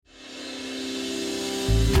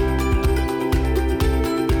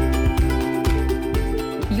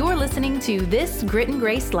to This Grit and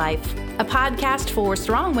Grace Life, a podcast for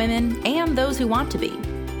strong women and those who want to be.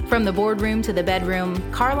 From the boardroom to the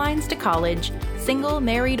bedroom, car lines to college, single,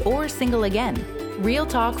 married, or single again. Real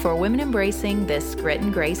talk for women embracing this grit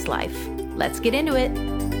and grace life. Let's get into it.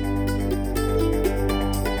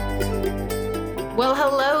 Well,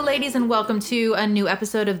 hello, ladies, and welcome to a new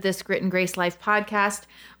episode of This Grit and Grace Life podcast.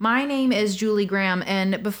 My name is Julie Graham,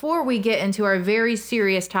 and before we get into our very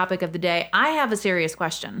serious topic of the day, I have a serious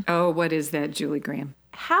question. Oh, what is that, Julie Graham?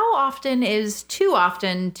 How often is too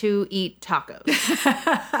often to eat tacos?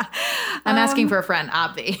 I'm asking for a friend,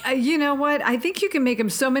 Obvi. You know what? I think you can make them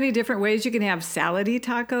so many different ways. You can have salady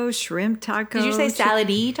tacos, shrimp tacos. Did you say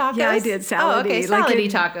salady tacos? Yeah, I did. Salady. Oh, okay.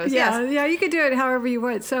 Salady tacos, yeah, yes. Yeah, you could do it however you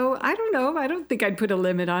want. So I don't know. I don't think I'd put a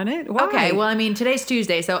limit on it. Why? Okay, well, I mean, today's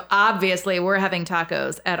Tuesday, so obviously we're having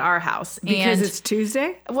tacos at our house. Because it's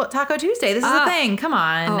Tuesday? Well, Taco Tuesday. This is a thing. Come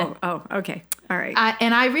on. Oh, okay. All right.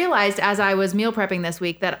 And I realized as I was meal prepping this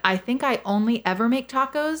week that I think I only ever make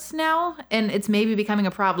tacos now, and it's maybe becoming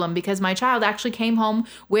a problem because my child actually came home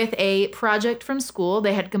with a project from school.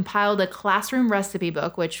 They had compiled a classroom recipe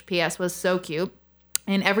book, which P.S. was so cute.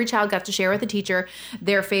 And every child got to share with the teacher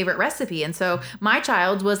their favorite recipe. And so my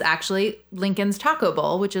child was actually Lincoln's Taco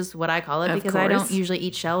Bowl, which is what I call it because I don't usually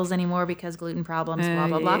eat shells anymore because gluten problems, blah,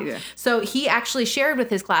 blah, blah. Yeah. So he actually shared with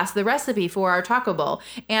his class the recipe for our Taco Bowl.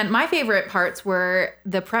 And my favorite parts were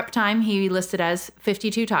the prep time he listed as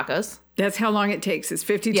 52 tacos. That's how long it takes. It's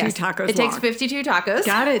 52 tacos long. It takes 52 tacos.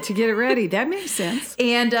 Got it, to get it ready. That makes sense.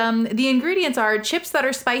 And the ingredients are chips that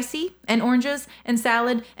are spicy, and oranges, and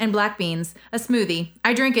salad, and black beans, a smoothie.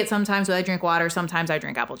 I drink it sometimes when I drink water. Sometimes I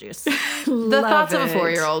drink apple juice. The thoughts of a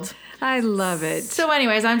 4-year-old. I love it. So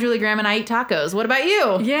anyways, I'm Julie Graham, and I eat tacos. What about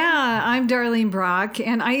you? Yeah, I'm Darlene Brock,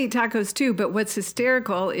 and I eat tacos too. But what's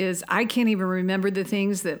hysterical is I can't even remember the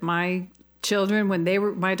things that my children,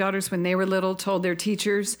 my daughters, when they were little, told their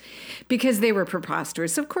teachers because they were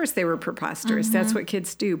preposterous. Of course they were preposterous. Mm-hmm. That's what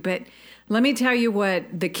kids do. But let me tell you what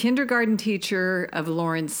the kindergarten teacher of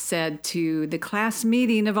Lawrence said to the class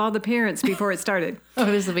meeting of all the parents before it started. Oh,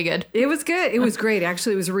 this will be good. It was good. It was great.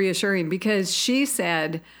 Actually, it was reassuring because she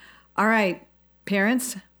said, all right,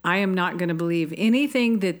 parents, I am not going to believe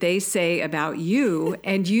anything that they say about you,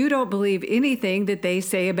 and you don't believe anything that they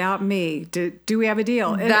say about me. Do we have a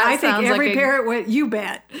deal? And I think every parent went, you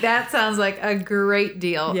bet. That sounds like a great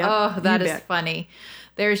deal. Yep, oh, that is funny.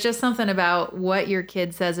 There's just something about what your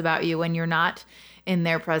kid says about you when you're not in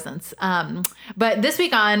their presence. But this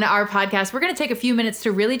week on our podcast, we're going to take a few minutes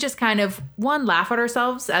to really just kind of, laugh at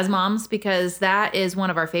ourselves as moms, because that is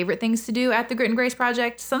one of our favorite things to do at the Grit and Grace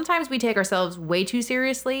Project. Sometimes we take ourselves way too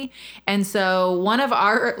seriously. And so one of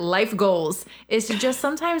our life goals is to just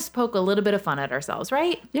sometimes poke a little bit of fun at ourselves,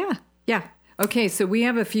 right? Yeah. Yeah. Okay, so we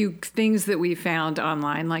have a few things that we found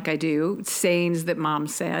online, like I do, sayings that mom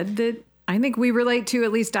said that I think we relate to,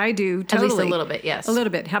 at least I do, totally. At least a little bit, yes. A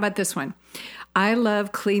little bit. How about this one? I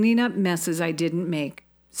love cleaning up messes I didn't make,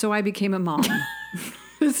 so I became a mom.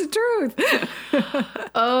 It's the truth.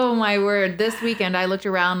 Oh, my word. This weekend, I looked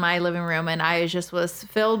around my living room and I just was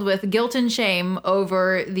filled with guilt and shame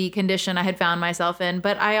over the condition I had found myself in.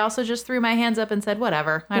 But I also just threw my hands up and said,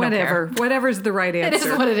 whatever. I don't care. Whatever's the right answer.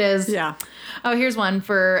 It is what it is. Yeah. Oh, here's one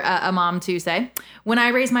for a mom to say. When I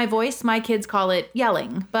raise my voice, my kids call it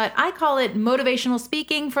yelling, but I call it motivational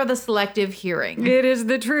speaking for the selective hearing. It is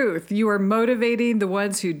the truth. You are motivating the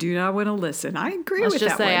ones who do not want to listen. I agree with that. Let's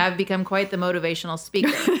just say I've become quite the motivational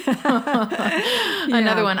speaker.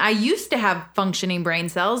 Another one. I used to have functioning brain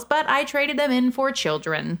cells, but I traded them in for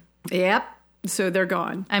children. Yep. So they're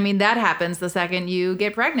gone. I mean, that happens the second you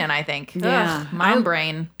get pregnant, I think. Yeah. Ugh, mom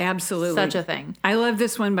brain. Absolutely. Such a thing. I love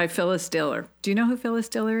this one by Phyllis Diller. Do you know who Phyllis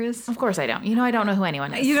Diller is? Of course I don't. I don't know who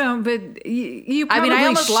anyone is. You don't, but you probably I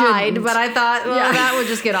almost shouldn't. lied, but I thought, that would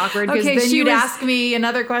just get awkward because then you'd ask me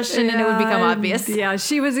another question and it would become obvious. Yeah,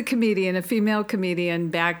 she was a comedian, a female comedian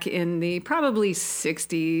back in the probably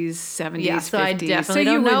 60s, 70s, yeah, so 50s. I definitely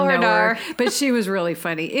don't know her. But she was really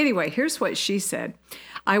funny. Anyway, here's what she said.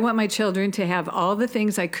 I want my children to have all the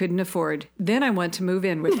things I couldn't afford. Then I want to move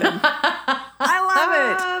in with them. I love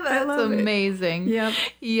it. That's amazing. Yep.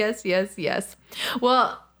 Yes.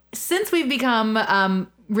 Well, since we've become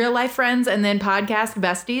real life friends and then podcast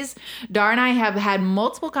besties, Dar and I have had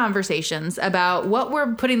multiple conversations about what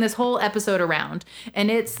we're putting this whole episode around.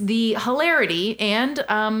 And it's the hilarity and,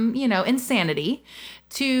 insanity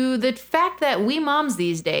to the fact that we moms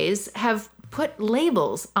these days have put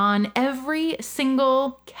labels on every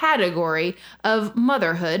single category of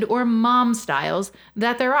motherhood or mom styles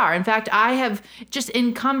that there are. In fact, I have just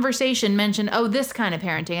in conversation mentioned, oh, this kind of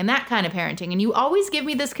parenting and that kind of parenting. And you always give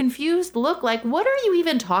me this confused look like, what are you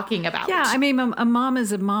even talking about? Yeah, I mean, a mom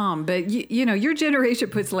is a mom, but you know, your generation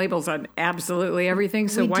puts labels on absolutely everything.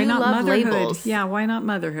 So why not motherhood? Labels. Yeah, why not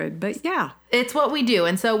motherhood? But yeah. It's what we do.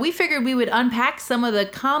 And so we figured we would unpack some of the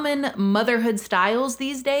common motherhood styles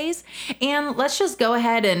these days. And let's just go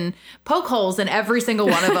ahead and poke holes in every single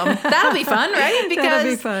one of them. That'll be fun, right? Because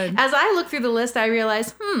that'll be fun. As I look through the list, I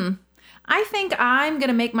realize, I think I'm going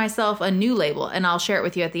to make myself a new label. And I'll share it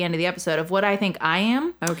with you at the end of the episode of what I think I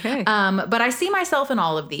am. Okay. But I see myself in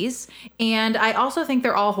all of these. And I also think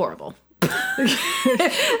they're all horrible.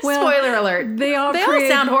 Well, spoiler alert. They all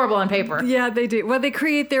sound horrible on paper. Yeah, they do. Well, they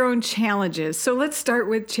create their own challenges. So let's start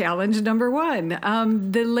with challenge number 1.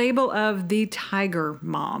 The label of the tiger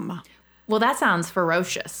mom. Well, that sounds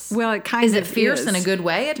ferocious. Well, it kind of is. Is it fierce in a good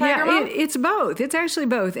way, a tiger mom? It's both. It's actually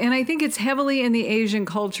both. And I think it's heavily in the Asian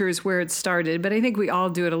cultures where it started, but I think we all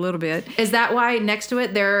do it a little bit. Is that why next to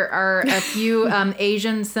it there are a few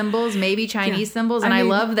Asian symbols, maybe Chinese symbols? And I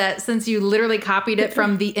love that since you literally copied it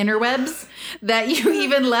from the interwebs, that you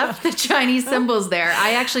even left the Chinese symbols there.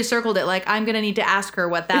 I actually circled it like, I'm going to need to ask her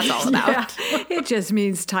what that's all about. Yeah, it just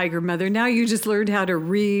means tiger mother. Now you just learned how to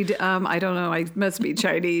read. I don't know. I must be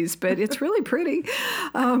Chinese, but it's really pretty.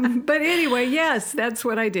 But anyway, yes, that's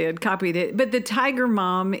what I did. Copied it. But the tiger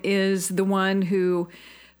mom is the one who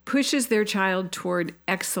pushes their child toward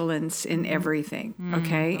excellence in everything,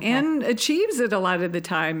 okay? And achieves it a lot of the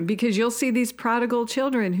time, because you'll see these prodigal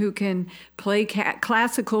children who can play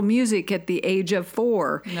classical music at the age of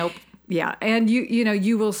 4. Nope. Yeah, and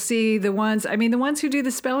you will see the ones who do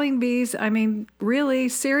the spelling bees, really,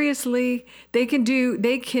 seriously, they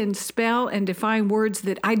can spell and define words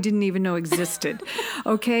that I didn't even know existed.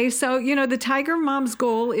 Okay, so, the tiger mom's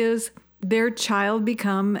goal is their child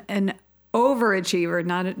become an overachiever,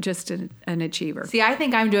 not just an achiever. See, I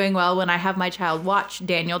think I'm doing well when I have my child watch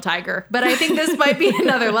Daniel Tiger, but I think this might be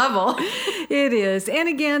another level. It is. And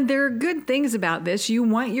again, there are good things about this. You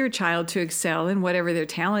want your child to excel in whatever they're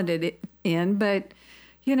talented in, but,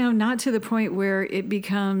 not to the point where it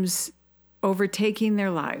becomes overtaking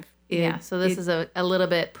their life. So this is a little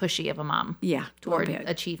bit pushy of a mom. Yeah. Toward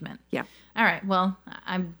achievement. Yeah. All right. Well,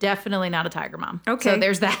 I'm definitely not a tiger mom. Okay. So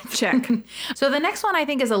there's that. Check. So the next one I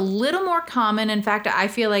think is a little more common. In fact, I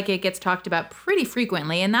feel like it gets talked about pretty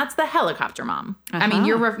frequently, and that's the helicopter mom. I mean,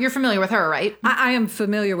 you're familiar with her, right? I am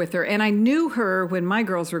familiar with her, and I knew her when my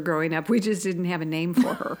girls were growing up. We just didn't have a name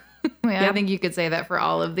for her. Yeah, I think you could say that for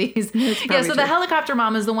all of these. Yeah, so the helicopter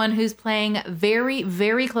mom is the one who's paying very,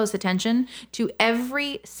 very close attention to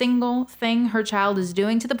every single thing her child is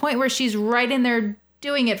doing, to the point where she's right in there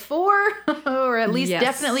doing it for, or at least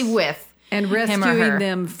definitely with, and rescuing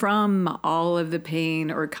them from all of the pain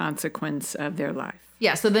or consequence of their life.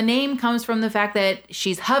 Yeah, so the name comes from the fact that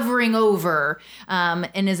she's hovering over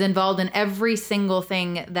and is involved in every single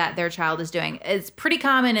thing that their child is doing. It's pretty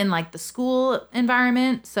common in like the school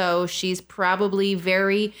environment, so she's probably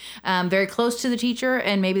very, very close to the teacher,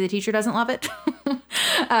 and maybe the teacher doesn't love it.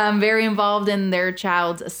 Very involved in their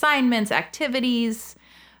child's assignments, activities,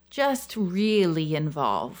 just really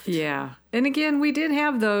involved. Yeah. And again, we did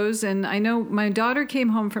have those. And I know my daughter came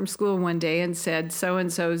home from school one day and said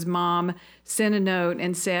so-and-so's mom sent a note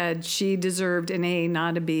and said she deserved an A,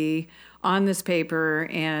 not a B, on this paper,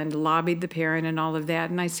 and lobbied the parent and all of that.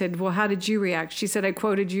 And I said, well, how did you react? She said, I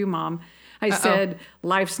quoted you, Mom. I said,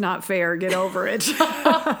 life's not fair. Get over it.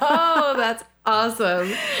 Oh, that's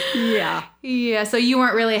awesome. Yeah. Yeah. So you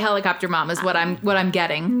weren't really a helicopter mom is what I'm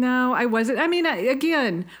getting. No, I wasn't. I mean,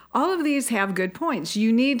 again, all of these have good points.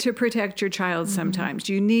 You need to protect your child sometimes.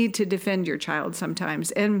 You need to defend your child sometimes.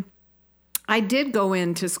 And I did go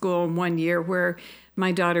into school one year where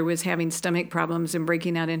my daughter was having stomach problems and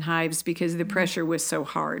breaking out in hives because the pressure was so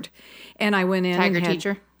hard. And I went in Tiger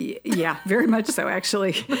teacher? Yeah, very much so,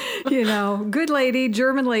 actually. Good lady,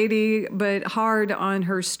 German lady, but hard on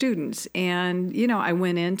her students. And, I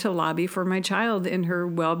went in to lobby for my child and her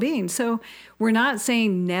well-being. So we're not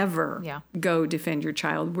saying never go defend your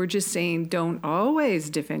child. We're just saying don't always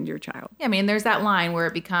defend your child. Yeah, I mean, there's that line where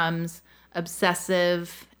it becomes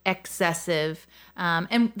obsessive, excessive.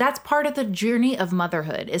 And that's part of the journey of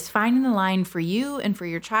motherhood, is finding the line for you and for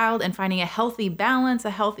your child and finding a healthy balance,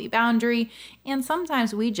 a healthy boundary. And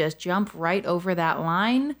sometimes we just jump right over that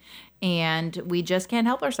line and we just can't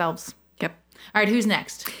help ourselves. Yep. All right, who's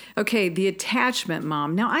next? Okay, the attachment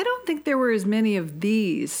mom. Now, I don't think there were as many of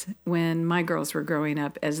these when my girls were growing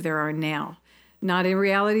up as there are now. Not in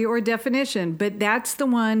reality or definition, but that's the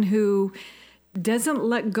one who doesn't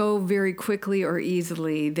let go very quickly or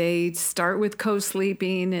easily. They start with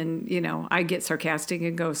co-sleeping, and, I get sarcastic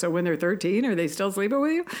and go, so when they're 13, are they still sleeping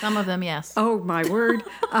with you? Some of them, yes. Oh, my word.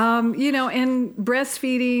 And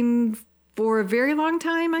breastfeeding for a very long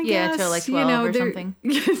time, I guess. Yeah, till like 12 or something.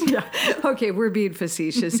 Yeah. Okay, we're being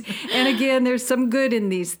facetious. And again, there's some good in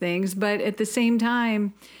these things, but at the same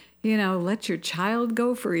time, let your child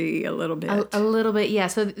go free a little bit. A little bit, yeah.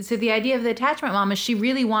 So the idea of the attachment mom is she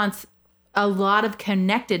really wants a lot of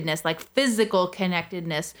connectedness, like physical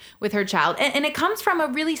connectedness with her child. And it comes from a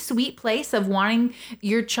really sweet place of wanting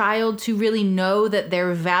your child to really know that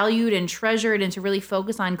they're valued and treasured and to really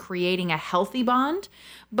focus on creating a healthy bond.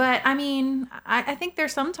 But I mean, I think there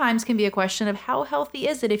sometimes can be a question of how healthy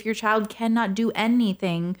is it if your child cannot do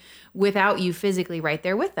anything without you physically right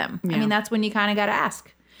there with them? Yeah. I mean, that's when you kind of got to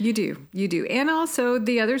ask. You do. And also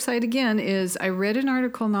the other side again is I read an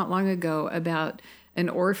article not long ago about an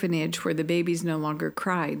orphanage where the babies no longer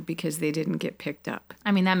cried because they didn't get picked up.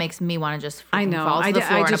 I mean, that makes me want to just fall to the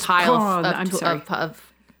floor in a pile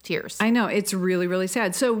of tears. I know. It's really, really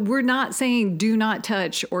sad. So we're not saying do not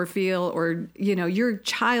touch or feel or, your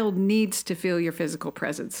child needs to feel your physical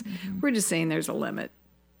presence. Mm-hmm. We're just saying there's a limit.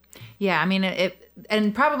 Yeah, I mean,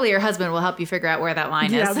 and probably your husband will help you figure out where that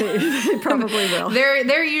line is. Yeah, they probably will.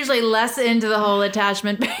 They're usually less into the whole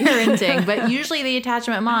attachment parenting, but usually the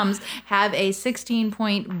attachment moms have a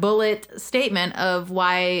 16-point bullet statement of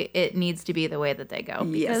why it needs to be the way that they go.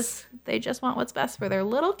 Because they just want what's best for their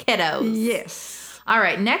little kiddos. Yes. All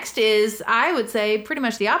right, next is, I would say, pretty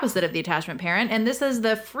much the opposite of the attachment parent, and this is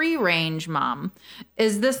the free-range mom.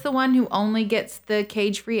 Is this the one who only gets the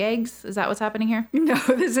cage-free eggs? Is that what's happening here? No,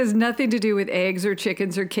 this has nothing to do with eggs or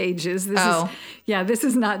chickens or cages. This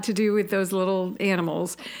is not to do with those little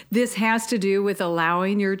animals. This has to do with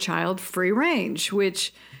allowing your child free range,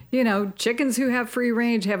 which... chickens who have free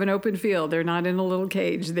range have an open field. They're not in a little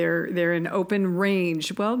cage. They're in open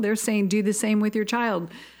range. Well, they're saying do the same with your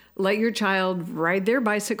child. Let your child ride their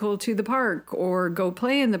bicycle to the park or go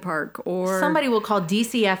play in the park or... Somebody will call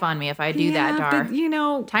DCF on me if I do that, Dar.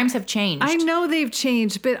 But, times have changed. I know they've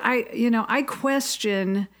changed, but I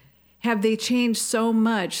question... Have they changed so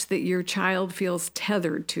much that your child feels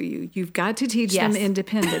tethered to you? You've got to teach them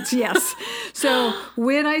independence. Yes. So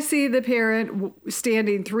when I see the parent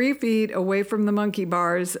standing 3 feet away from the monkey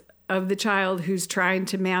bars of the child who's trying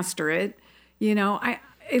to master it,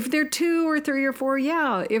 if they're 2 or 3 or 4,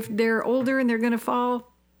 yeah. If they're older and they're going to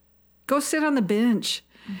fall, go sit on the bench.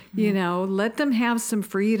 Mm-hmm. Let them have some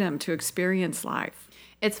freedom to experience life.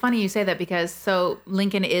 It's funny you say that because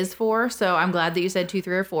Lincoln is 4, so I'm glad that you said 2,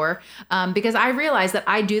 3, or 4, because I realize that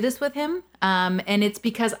I do this with him, and it's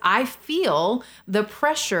because I feel the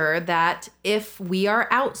pressure that if we are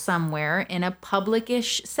out somewhere in a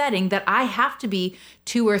public-ish setting, that I have to be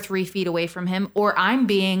 2 or 3 feet away from him, or I'm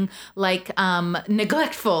being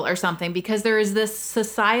neglectful or something, because there is this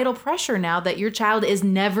societal pressure now that your child is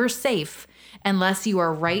never safe unless you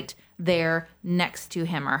are right there next to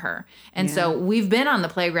him or her. And so we've been on the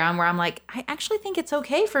playground where I'm like, I actually think it's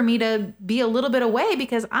okay for me to be a little bit away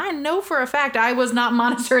because I know for a fact I was not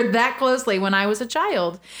monitored that closely when I was a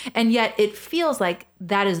child. And yet it feels like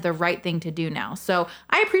that is the right thing to do now. So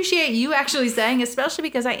I appreciate you actually saying, especially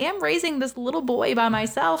because I am raising this little boy by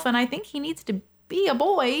myself and I think he needs to be a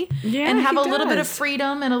boy and have a little bit of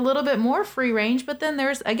freedom and a little bit more free range. But then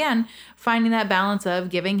there's, again, finding that balance of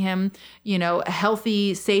giving him,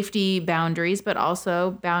 healthy safety boundaries, but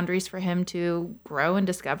also boundaries for him to grow and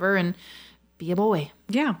discover and be a boy.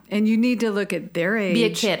 Yeah. And you need to look at their age. Be a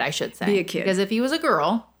kid, I should say. Be a kid. Because if he was a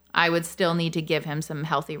girl, I would still need to give him some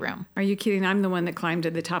healthy room. Are you kidding? I'm the one that climbed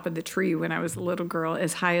to the top of the tree when I was a little girl,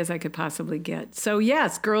 as high as I could possibly get. So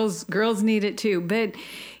yes, girls need it too. But,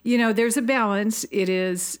 there's a balance. It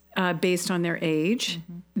is based on their age,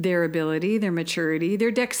 their ability, their maturity,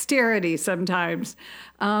 their dexterity sometimes,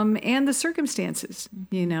 and the circumstances,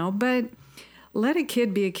 But let a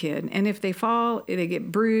kid be a kid. And if they fall, they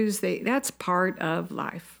get bruised, that's part of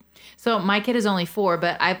life. So my kid is only 4,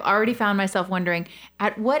 but I've already found myself wondering,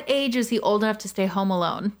 at what age is he old enough to stay home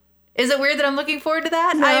alone? Is it weird that I'm looking forward to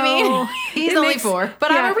that? No, I mean, he's only 4, but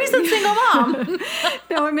I'm a recent single mom.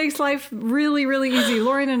 No, it makes life really, really easy.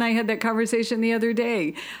 Lauren and I had that conversation the other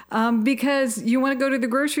day because you want to go to the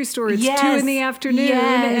grocery store. It's 2 in the afternoon,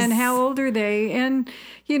 and how old are they? And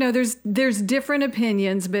there's different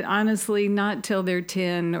opinions, but honestly, not till they're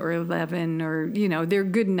 10 or 11 or they're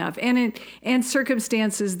good enough, and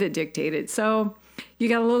circumstances that dictate it. So. You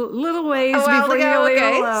got a little ways before you go.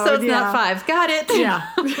 Okay, so it's not 5. Got it.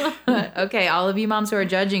 Yeah. Okay, all of you moms who are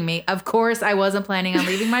judging me, of course I wasn't planning on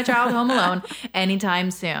leaving my child home alone anytime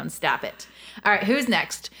soon. Stop it. All right, who's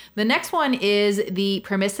next? The next one is the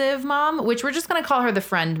permissive mom, which we're just going to call her the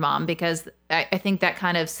friend mom because I think that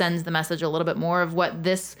kind of sends the message a little bit more of what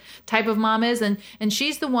this type of mom is. And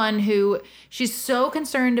she's the one who she's so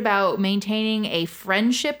concerned about maintaining a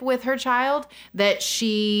friendship with her child that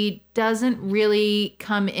she doesn't really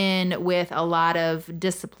come in with a lot of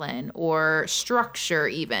discipline or structure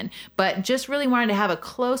even, but just really wanted to have a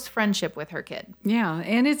close friendship with her kid. Yeah,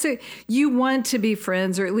 and you want to be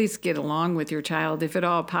friends or at least get along with your child if at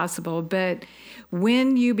all possible, but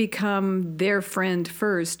when you become their friend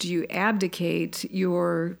first, you abdicate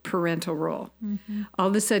your parental role. Mm-hmm. All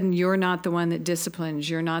of a sudden, you're not the one that disciplines.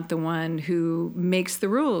 You're not the one who makes the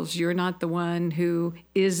rules. You're not the one who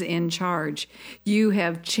is in charge. You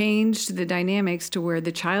have changed the dynamics to where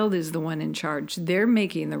the child is the one in charge. They're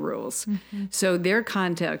making the rules. Mm-hmm. So their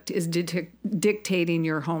conduct is dictating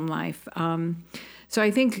your home life. So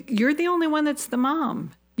I think you're the only one that's the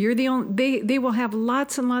mom. You're the only, they will have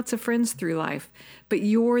lots and lots of friends through life, but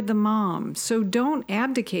you're the mom. So don't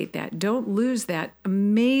abdicate that. Don't lose that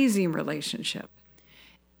amazing relationship.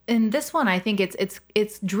 In this one, I think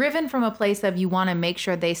it's driven from a place of you want to make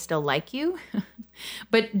sure they still like you.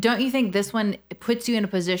 But don't you think this one puts you in a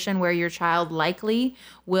position where your child likely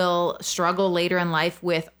will struggle later in life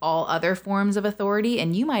with all other forms of authority,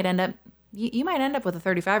 and you might end up with a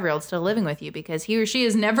 35-year-old still living with you because he or she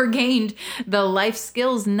has never gained the life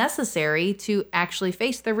skills necessary to actually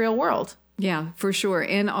face the real world. Yeah, for sure.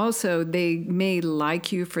 And also, they may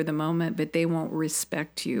like you for the moment, but they won't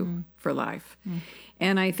respect you for life.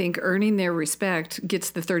 And I think earning their respect gets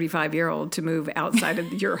the 35-year-old to move outside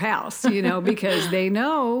of your house, because they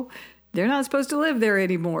know they're not supposed to live there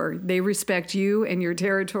anymore. They respect you and your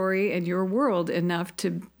territory and your world enough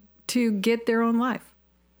to get their own life.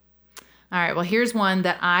 All right, well, here's one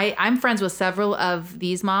that I'm friends with several of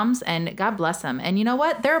these moms, and God bless them. And you know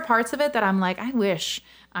what? There are parts of it that I'm like, I wish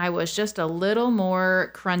I was just a little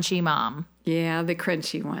more crunchy mom. Yeah, the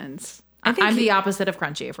crunchy ones. I'm the opposite of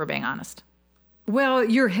crunchy, if we're being honest. Well,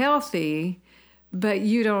 you're healthy, but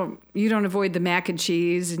you don't avoid the mac and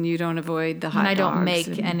cheese, and you don't avoid the hot dogs. And I don't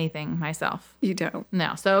make anything myself. You don't.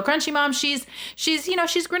 No. So a crunchy mom, she's she's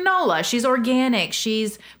granola, she's organic,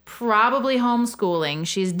 she's probably homeschooling,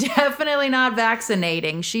 she's definitely not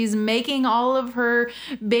vaccinating, she's making all of her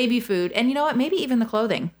baby food, and you know what? Maybe even the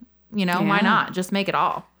clothing. Why not? Just make it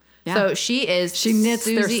all. Yeah. So she knits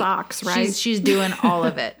their socks, right? She's doing all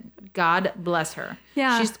of it. God bless her.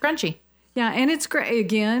 Yeah. She's crunchy. Yeah, and it's great.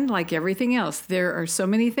 Again, like everything else, there are so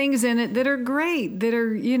many things in it that are great, that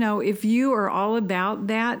are, if you are all about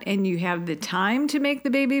that and you have the time to make the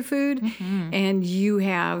baby food and you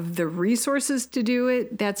have the resources to do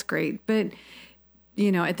it, that's great. But,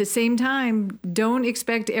 at the same time, don't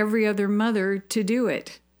expect every other mother to do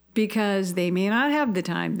it because they may not have the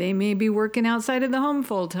time. They may be working outside of the home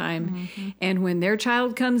full time. Mm-hmm. And when their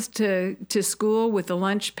child comes to school with a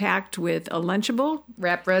lunch packed with a Lunchable,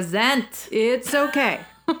 represent. It's okay.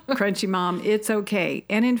 Crunchy mom, it's okay.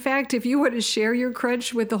 And in fact, if you were to share your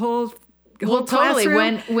crunch with the whole totally.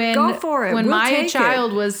 When go for it. When my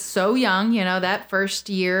child was so young, that first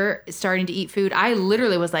year starting to eat food, I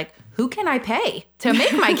literally was like, who can I pay to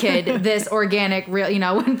make my kid this organic, real,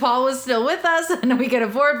 when Paul was still with us and we could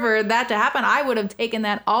afford for that to happen, I would have taken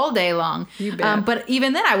that all day long. You bet. But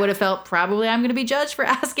even then I would have felt probably I'm going to be judged for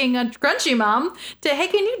asking a crunchy mom hey,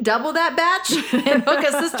 can you double that batch and hook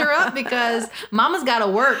a sister up because mama's got to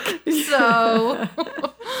work. So,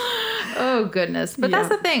 oh goodness. But that's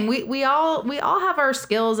the thing. We all have our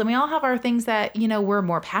skills and we all have our things that, we're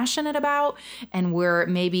more passionate about and we're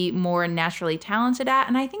maybe more naturally talented at.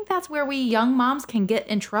 And I think that's where we young moms can get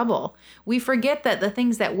in trouble. We forget that the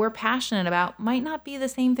things that we're passionate about might not be the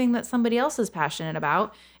same thing that somebody else is passionate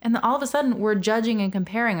about. And then all of a sudden we're judging and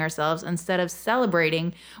comparing ourselves instead of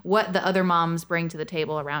celebrating what the other moms bring to the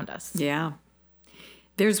table around us. Yeah.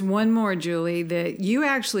 There's one more, Julie, that you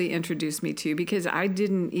actually introduced me to because I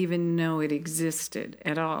didn't even know it existed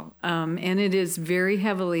at all. And it is very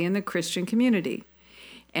heavily in the Christian community.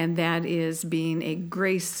 And that is being a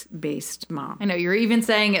grace-based mom. I know you're even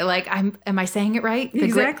saying it like, am I saying it right?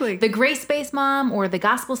 Exactly. The grace-based mom or the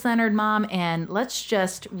gospel-centered mom. And let's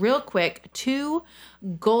just real quick, 2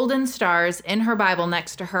 golden stars in her Bible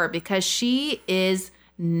next to her because she is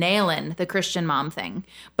nailing the Christian mom thing.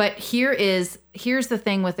 But here's the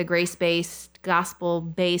thing with the grace-based,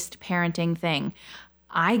 gospel-based parenting thing.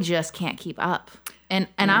 I just can't keep up. And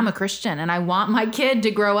I'm a Christian and I want my kid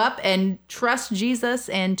to grow up and trust Jesus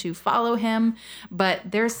and to follow him. But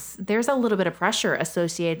there's a little bit of pressure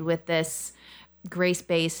associated with this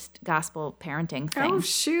grace-based gospel parenting thing. Oh,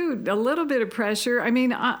 shoot. A little bit of pressure. I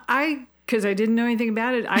mean, I because I didn't know anything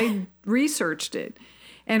about it. I researched it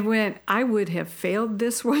and went, I would have failed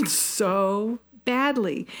this one so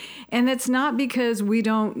badly. And that's not because we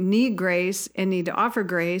don't need grace and need to offer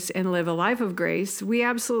grace and live a life of grace. We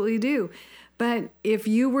absolutely do. But if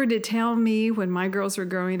you were to tell me when my girls were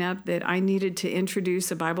growing up that I needed to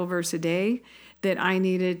introduce a Bible verse a day, that I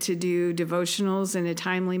needed to do devotionals in a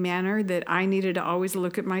timely manner, that I needed to always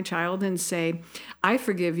look at my child and say, I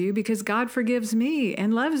forgive you because God forgives me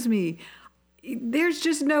and loves me, there's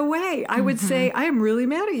just no way. I would say, I am really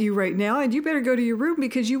mad at you right now, and you better go to your room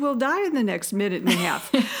because you will die in the next minute and a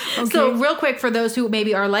half. Okay? So real quick, for those who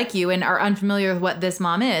maybe are like you and are unfamiliar with what this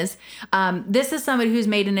mom is, this is somebody who's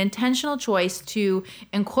made an intentional choice to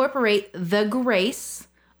incorporate the grace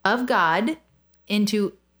of God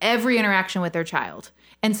into every interaction with their child.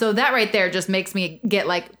 And so that right there just makes me get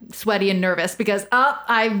like sweaty and nervous because,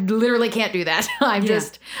 I literally can't do that.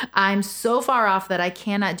 I'm so far off that I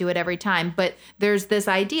cannot do it every time. But there's this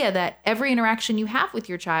idea that every interaction you have with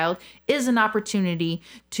your child is an opportunity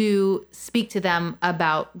to speak to them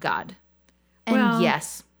about God. And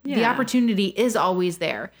the opportunity is always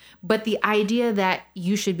there. But the idea that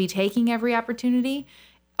you should be taking every opportunity,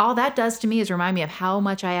 all that does to me is remind me of how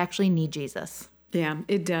much I actually need Jesus. Yeah,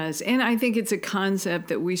 it does. And I think it's a concept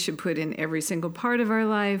that we should put in every single part of our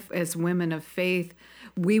life as women of faith.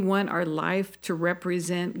 We want our life to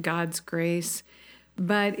represent God's grace.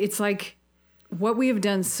 But it's like what we have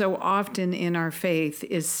done so often in our faith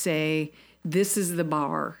is say, this is the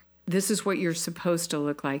bar. This is what you're supposed to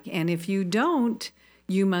look like. And if you don't,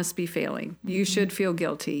 you must be failing. You should feel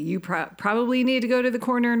guilty. You probably need to go to the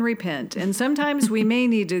corner and repent. And sometimes we may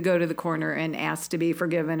need to go to the corner and ask to be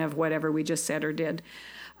forgiven of whatever we just said or did.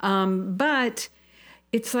 But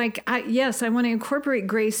it's like, I want to incorporate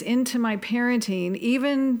grace into my parenting,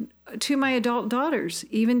 even to my adult daughters,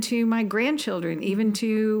 even to my grandchildren, even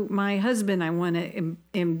to my husband. I want to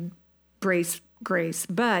embrace grace.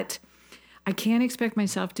 But I can't expect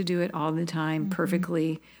myself to do it all the time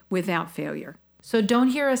perfectly without failure. So don't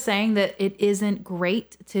hear us saying that it isn't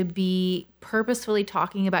great to be purposefully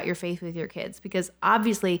talking about your faith with your kids, because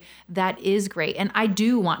obviously that is great. And I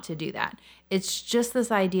do want to do that. It's just this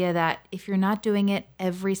idea that if you're not doing it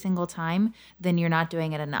every single time, then you're not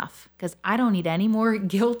doing it enough, because I don't need any more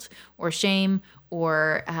guilt or shame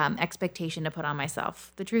or expectation to put on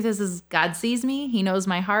myself. The truth is God sees me, he knows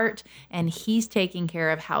my heart, and he's taking care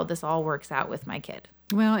of how this all works out with my kid.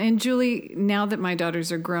 Well, and Julie, now that my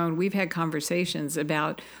daughters are grown, we've had conversations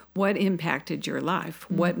about what impacted your life,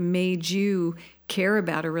 what made you care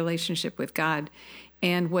about a relationship with God.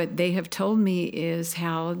 And what they have told me is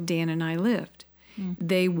how Dan and I lived.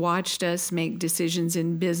 They watched us make decisions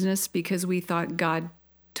in business because we thought God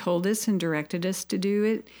told us and directed us to do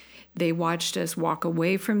it. They watched us walk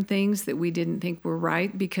away from things that we didn't think were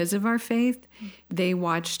right because of our faith. They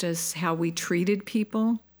watched us how we treated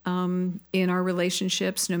people in our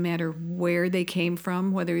relationships, no matter where they came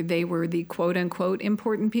from, whether they were the quote-unquote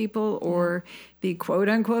important people or the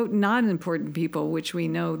quote-unquote not important people, which we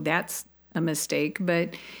know that's a mistake.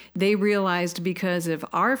 But they realized because of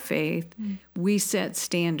our faith, we set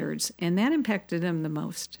standards, and that impacted them the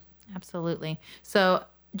most. Absolutely. So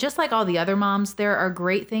just like all the other moms, there are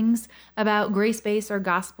great things about grace-based or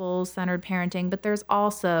gospel-centered parenting, but there's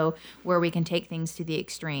also where we can take things to the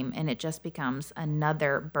extreme and it just becomes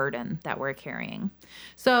another burden that we're carrying.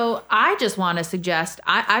 So I just want to suggest,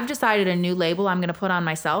 I've decided a new label I'm going to put on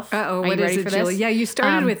myself. What is it, Julie? Yeah, you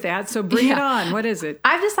started with that, so bring it on. What is it?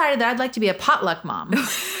 I've decided that I'd like to be a potluck mom.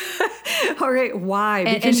 All right, why?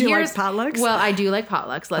 Because you like potlucks? Well, I do like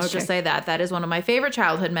potlucks. Let's just say that. That is one of my favorite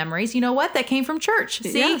childhood memories. You know what? That came from church.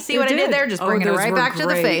 See what I did there? Just bringing it right back to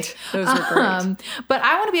the faith. Those were great. But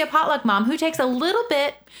I want to be a potluck mom who takes a little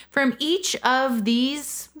bit from each of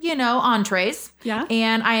these, entrees. Yeah.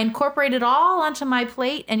 And I incorporate it all onto my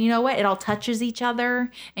plate. And you know what? It all touches each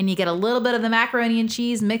other. And you get a little bit of the macaroni and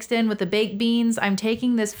cheese mixed in with the baked beans. I'm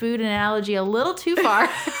taking this food analogy a little too far.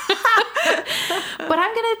 But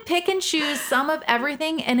I'm going to pick and choose some of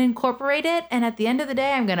everything and incorporate it. And at the end of the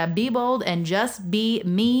day, I'm going to be bold and just be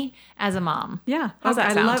me as a mom. Yeah. How's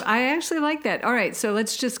that sound? I actually like that. All right. So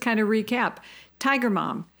let's just kind of recap. Tiger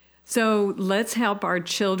Mom. So let's help our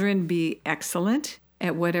children be excellent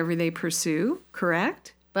at whatever they pursue,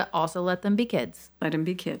 correct? But also let them be kids. Let them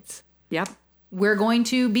be kids. Yep. We're going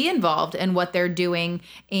to be involved in what they're doing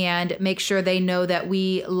and make sure they know that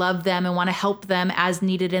we love them and want to help them as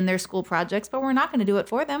needed in their school projects, but we're not going to do it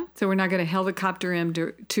for them. So we're not going to helicopter them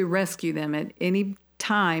to rescue them at any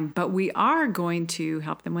time, but we are going to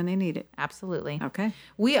help them when they need it. Absolutely. Okay.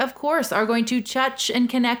 We, of course, are going to touch and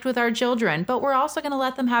connect with our children, but we're also going to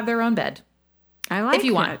let them have their own bed. I like if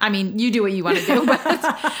you want. I mean, you do what you want to do,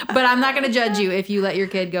 but I'm not going to judge you if you let your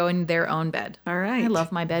kid go in their own bed. All right. I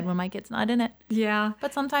love my bed when my kid's not in it. Yeah.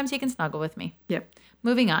 But sometimes he can snuggle with me. Yep.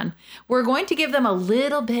 Moving on. We're going to give them a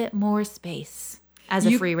little bit more space as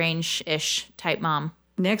a free-range-ish type mom.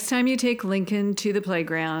 Next time you take Lincoln to the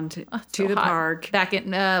playground, to the park. Back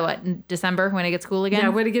in December when it gets cool again? Yeah,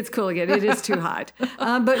 when it gets cool again. It is too hot.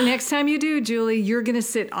 But next time you do, Julie, you're going to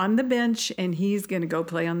sit on the bench and he's going to go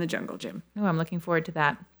play on the jungle gym. Oh, I'm looking forward to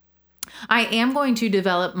that. I am going to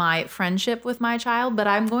develop my friendship with my child, but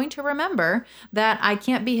I'm going to remember that I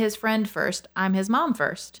can't be his friend first. I'm his mom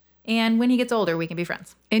first. And when he gets older, we can be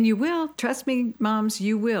friends. And you will. Trust me, moms,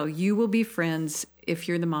 you will. You will be friends if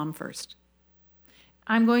you're the mom first.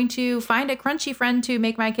 I'm going to find a crunchy friend to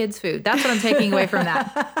make my kids food. That's what I'm taking away from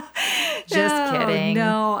that. Just kidding.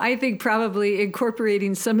 No, I think probably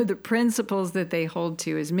incorporating some of the principles that they hold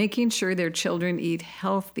to is making sure their children eat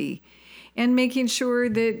healthy and making sure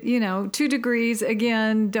that, 2 degrees,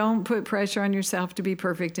 again, don't put pressure on yourself to be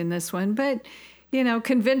perfect in this one. But,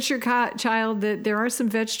 convince your child that there are some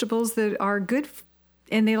vegetables that are good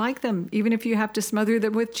and they like them, even if you have to smother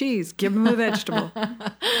them with cheese. Give them a vegetable.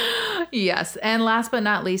 Yes. And last but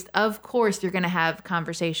not least, of course, you're going to have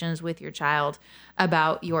conversations with your child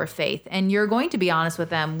about your faith. And you're going to be honest with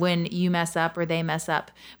them when you mess up or they mess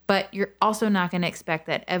up. But you're also not going to expect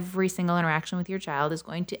that every single interaction with your child is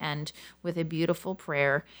going to end with a beautiful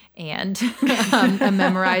prayer and a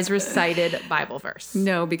memorized, recited Bible verse.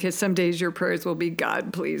 No, because some days your prayers will be,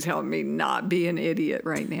 God, please help me not be an idiot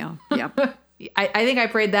right now. Yeah. I think I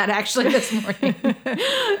prayed that actually this morning.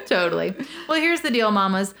 Totally. Well, here's the deal,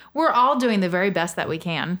 mamas. We're all doing the very best that we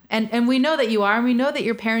can. And we know that you are. And we know that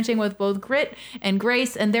you're parenting with both grit and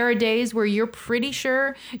grace. And there are days where you're pretty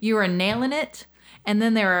sure you are nailing it. And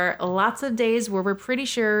then there are lots of days where we're pretty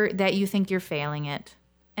sure that you think you're failing it.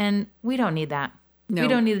 And we don't need that. No. We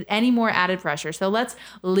don't need any more added pressure. So let's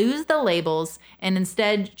lose the labels and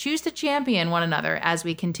instead choose to champion one another as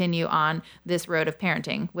we continue on this road of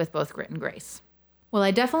parenting with both grit and grace. Well,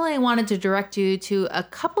 I definitely wanted to direct you to a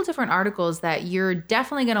couple different articles that you're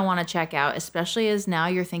definitely going to want to check out, especially as now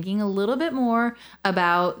you're thinking a little bit more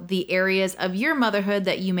about the areas of your motherhood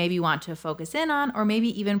that you maybe want to focus in on or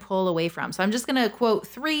maybe even pull away from. So I'm just going to quote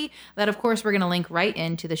 3 that, of course, we're going to link right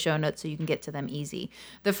into the show notes so you can get to them easy.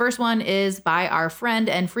 The first one is by our friend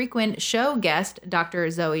and frequent show guest, Dr.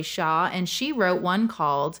 Zoe Shaw, and she wrote one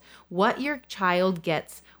called What Your Child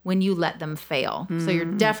Gets When You Let Them Fail. So you're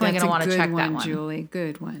definitely going to want to check that one. Julie,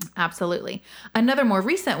 good one. Absolutely. Another more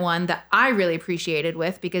recent one that I really appreciated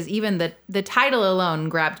because even the title alone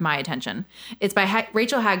grabbed my attention. It's by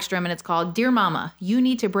Rachel Hagstrom and it's called Dear Mama, You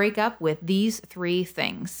Need to Break Up with These 3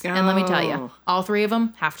 Things. And let me tell you, all 3 of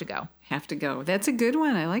them have to go. Have to go. That's a good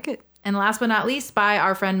one. I like it. And last but not least, by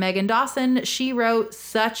our friend Megan Dawson, she wrote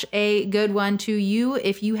such a good one to you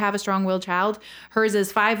if you have a strong-willed child. Hers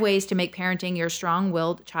is 5 ways to make parenting your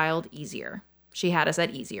strong-willed child easier. She had us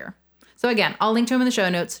at easier. So again, I'll link to them in the show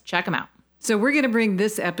notes. Check them out. So we're going to bring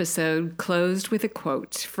this episode closed with a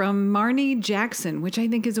quote from Marnie Jackson, which I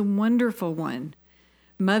think is a wonderful one.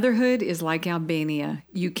 Motherhood is like Albania.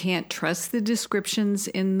 You can't trust the descriptions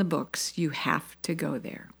in the books. You have to go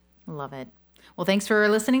there. Love it. Well, thanks for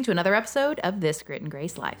listening to another episode of This Grit and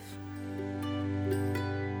Grace Life.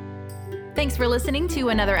 Thanks for listening to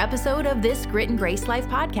another episode of This Grit and Grace Life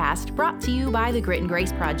podcast, brought to you by the Grit and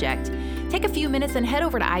Grace Project. Take a few minutes and head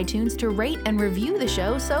over to iTunes to rate and review the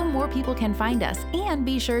show so more people can find us. And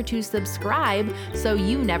be sure to subscribe so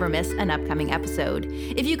you never miss an upcoming episode.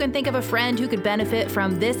 If you can think of a friend who could benefit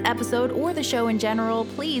from this episode or the show in general,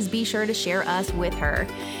 please be sure to share us with her.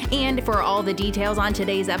 And for all the details on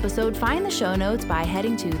today's episode, find the show notes by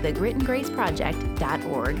heading to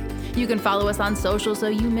thegritandgraceproject.org. You can follow us on social so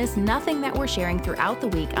you miss nothing that we're sharing throughout the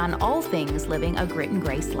week on all things living a grit and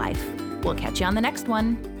grace life. We'll catch you on the next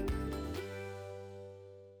one.